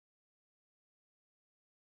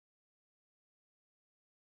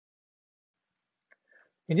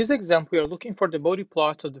In this example, we are looking for the Bode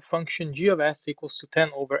plot of the function g of s equals to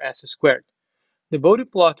 10 over s squared. The Bode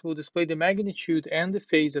plot will display the magnitude and the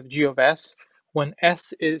phase of g of s when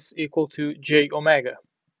s is equal to j omega,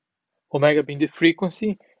 omega being the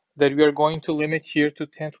frequency that we are going to limit here to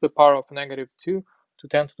 10 to the power of negative 2 to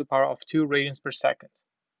 10 to the power of 2 radians per second.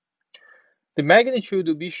 The magnitude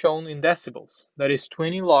will be shown in decibels, that is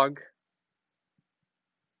 20 log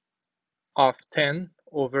of 10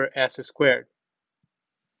 over s squared.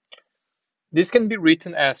 This can be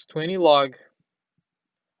written as 20 log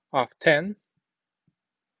of 10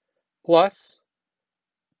 plus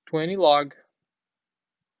 20 log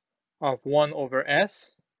of 1 over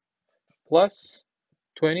s plus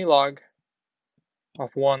 20 log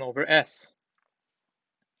of 1 over s.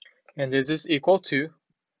 And this is equal to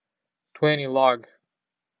 20 log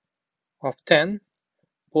of 10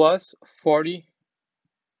 plus 40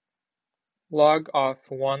 log of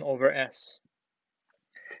 1 over s.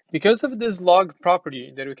 Because of this log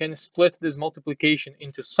property that we can split this multiplication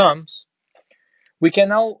into sums, we can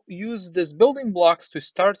now use these building blocks to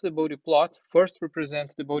start the Bode plot. First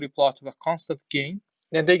represent the Bode plot of a constant gain,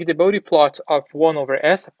 then take the Bode plot of 1 over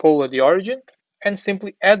s, a pole at the origin, and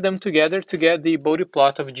simply add them together to get the Bode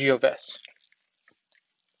plot of g of s.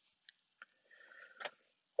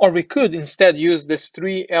 Or we could instead use these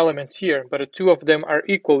three elements here, but two of them are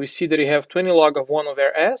equal. We see that we have 20 log of 1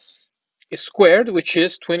 over s squared, which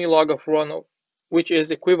is 20 log of 1, which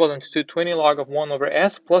is equivalent to 20 log of 1 over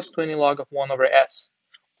s plus 20 log of 1 over s,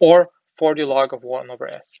 or 40 log of 1 over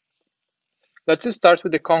s. Let's start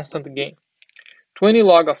with the constant gain. 20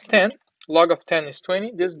 log of 10 is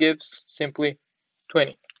 20. This gives simply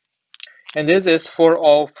 20. And this is for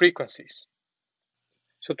all frequencies.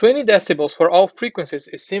 So 20 decibels for all frequencies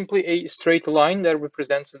is simply a straight line that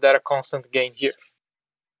represents that constant gain here.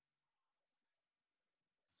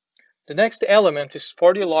 The next element is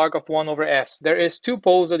 40 log of 1 over s. There is two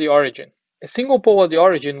poles at the origin. A single pole at the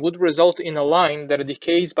origin would result in a line that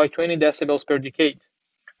decays by 20 decibels per decade.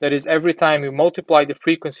 That is, every time you multiply the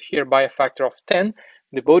frequency here by a factor of 10,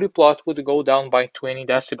 the Bode plot would go down by 20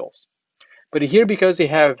 decibels. But here, because we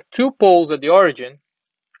have two poles at the origin,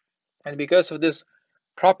 and because of this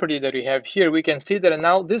property that we have here, we can see that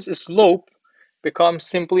now this slope becomes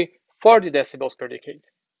simply 40 decibels per decade.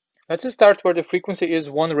 Let's start where the frequency is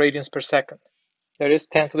 1 radians per second. That is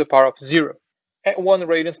 10 to the power of 0. At 1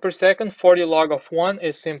 radians per second, 40 log of 1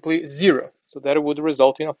 is simply 0. So that would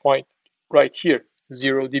result in a point right here,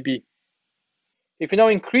 0 dB. If you now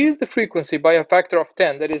increase the frequency by a factor of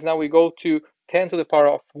 10, that is, now we go to 10 to the power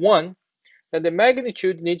of 1, then the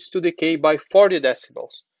magnitude needs to decay by 40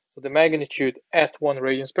 decibels. So the magnitude at 1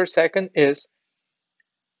 radians per second is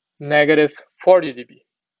negative 40 dB.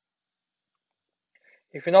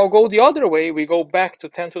 If we now go the other way, we go back to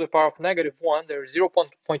 10 to the power of negative 1, there is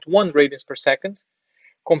 0.1 radians per second.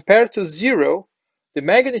 Compared to 0, the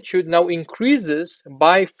magnitude now increases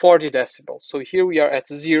by 40 decibels. So here we are at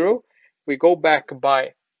 0, we go back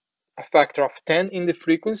by a factor of 10 in the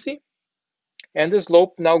frequency, and the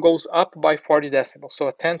slope now goes up by 40 decibels. So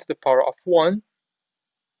at 10 to the power of 1,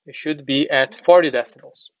 it should be at 40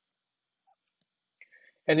 decibels.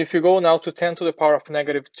 And if you go now to 10 to the power of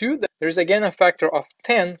negative 2, there is again a factor of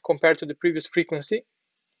 10 compared to the previous frequency.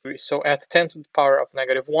 So at 10 to the power of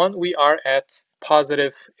negative 1, we are at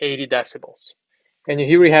positive 80 decibels. And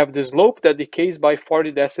here we have the slope that decays by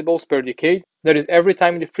 40 decibels per decade. That is, every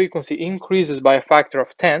time the frequency increases by a factor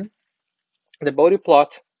of 10, the Bode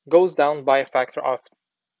plot goes down by a factor of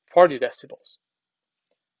 40 decibels.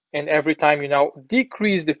 And every time you now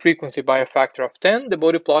decrease the frequency by a factor of 10, the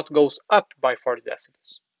Bode plot goes up by 40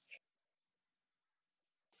 decibels.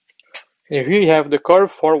 And here you have the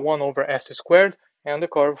curve for 1 over s squared and the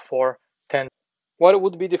curve for 10. What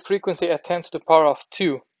would be the frequency at 10 to the power of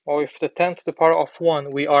 2? Well, if the 10 to the power of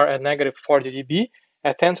 1, we are at negative 40 dB.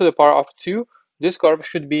 At 10 to the power of 2, this curve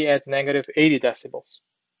should be at negative 80 decibels.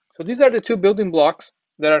 So these are the two building blocks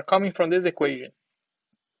that are coming from this equation.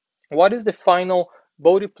 What is the final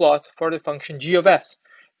Bode plot for the function g of s?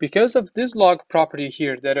 Because of this log property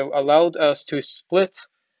here that allowed us to split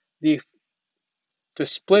the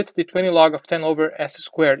 20 log of 10 over s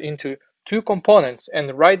squared into two components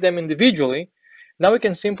and write them individually, now we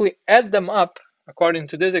can simply add them up according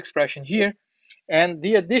to this expression here, and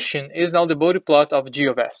the addition is now the Bode plot of g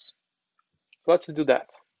of s. So let's do that.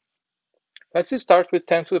 Let's start with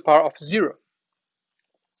 10 to the power of 0.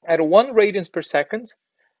 At 1 radians per second,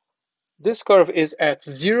 this curve is at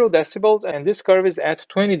 0 decibels and this curve is at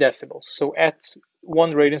 20 decibels. So at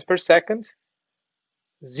 1 radians per second,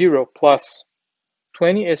 0 plus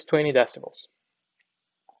 20 is 20 decibels.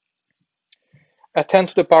 At 10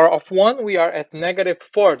 to the power of 1, we are at negative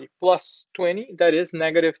 40 plus 20, that is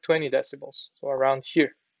negative 20 decibels, so around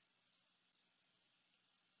here.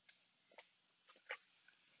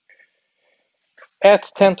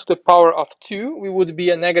 At 10 to the power of 2, we would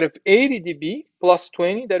be a negative 80 dB plus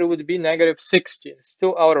 20, that would be negative 60.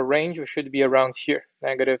 Still out of range, we should be around here,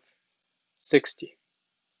 negative 60.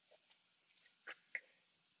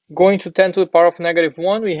 Going to 10 to the power of negative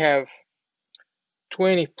 1, we have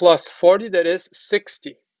 20 plus 40, that is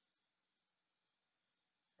 60,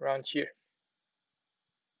 around here.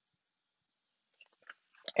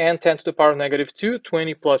 And 10 to the power of negative 2,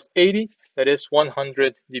 20 plus 80, that is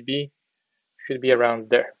 100 dB, should be around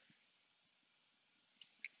there.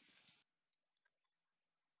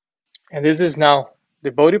 And this is now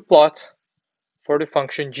the Bode plot for the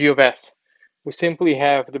function g of s. We simply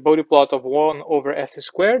have the Bode plot of 1 over s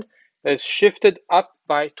squared that is shifted up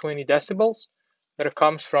by 20 decibels that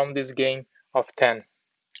comes from this gain of 10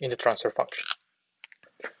 in the transfer function.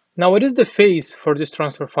 Now, what is the phase for this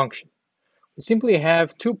transfer function? We simply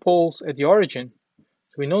have two poles at the origin,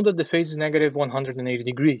 so we know that the phase is negative 180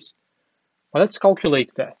 degrees. Well, let's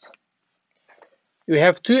calculate that. We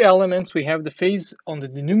have two elements. We have the phase on the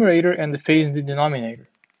numerator and the phase in the denominator.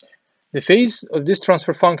 The phase of this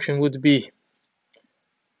transfer function would be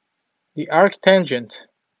the arctangent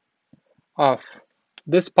of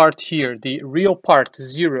this part here, the real part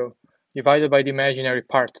 0 divided by the imaginary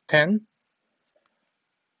part 10,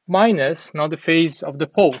 minus now the phase of the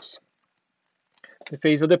poles. The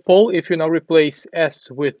phase of the pole, if you now replace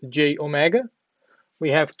s with j omega, we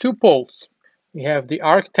have two poles. We have the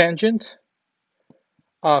arctangent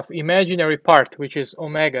of imaginary part, which is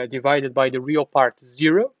omega, divided by the real part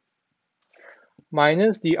 0,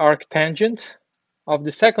 minus the arctangent of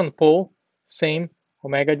the second pole, same,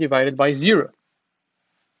 omega divided by 0.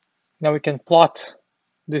 Now we can plot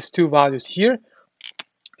these two values here.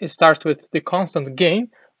 It starts with the constant gain.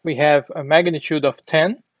 We have a magnitude of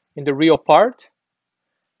 10 in the real part,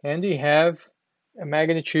 and we have a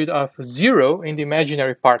magnitude of 0 in the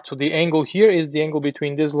imaginary part. So the angle here is the angle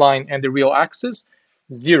between this line and the real axis,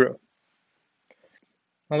 0.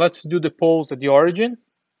 Now let's do the poles at the origin.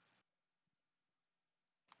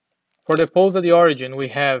 For the poles at the origin, we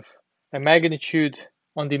have a magnitude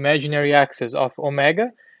on the imaginary axis of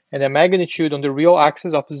omega and a magnitude on the real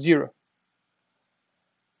axis of 0.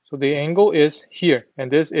 So the angle is here,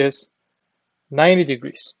 and this is 90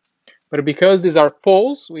 degrees. But because these are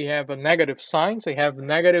poles, we have a negative sign, so we have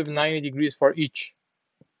negative 90 degrees for each.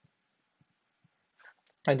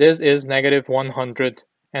 And this is negative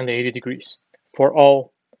 180 degrees for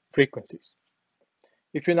all frequencies.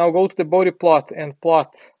 If you now go to the Bode plot and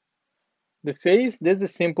plot the phase, this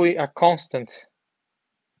is simply a constant.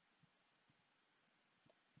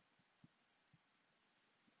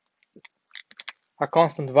 A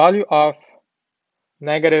constant value of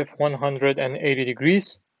negative 180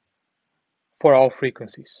 degrees for all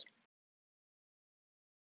frequencies.